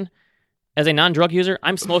situation, as a non-drug user,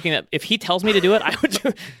 I'm smoking that. If he tells me to do it, I would do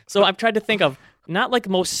it. So I've tried to think of, not like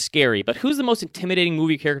most scary, but who's the most intimidating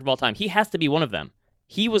movie character of all time? He has to be one of them.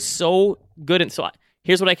 He was so good. And so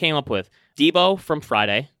here's what I came up with. Debo from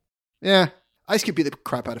Friday. Yeah, Ice Cube beat the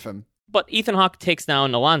crap out of him. But Ethan Hawke takes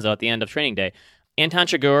down Alonzo at the end of Training Day. Anton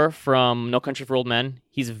Chigurh from No Country for Old Men.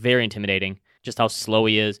 He's very intimidating. Just how slow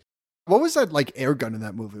he is. What was that like air gun in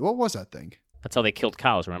that movie? What was that thing? That's how they killed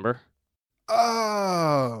cows, remember?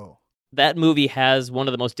 Oh. That movie has one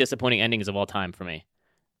of the most disappointing endings of all time for me.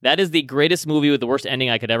 That is the greatest movie with the worst ending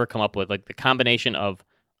I could ever come up with. Like the combination of,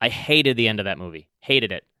 I hated the end of that movie.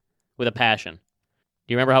 Hated it. With a passion. Do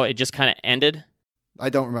you remember how it just kind of ended? I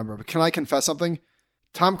don't remember, but can I confess something?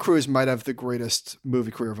 Tom Cruise might have the greatest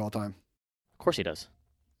movie career of all time. Of course he does.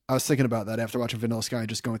 I was thinking about that after watching Vanilla Sky and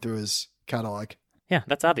just going through his catalog. Yeah,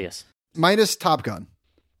 that's obvious. Minus Top Gun.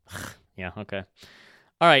 Yeah, okay.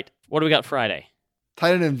 All right, what do we got Friday?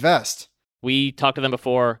 Titan Invest. We talked to them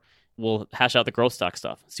before. We'll hash out the growth stock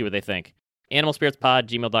stuff, see what they think.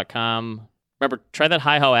 animalspiritspod@gmail.com. Remember, try that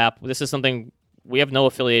Hi-Ho app. This is something, we have no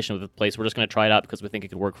affiliation with the place. We're just going to try it out because we think it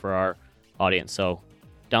could work for our audience. So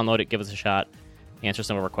download it, give us a shot, answer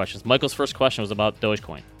some of our questions. Michael's first question was about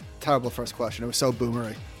Dogecoin. Terrible first question. It was so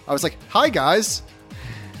boomery. I was like, hi, guys.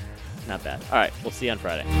 Not bad. All right, we'll see you on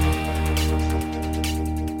Friday.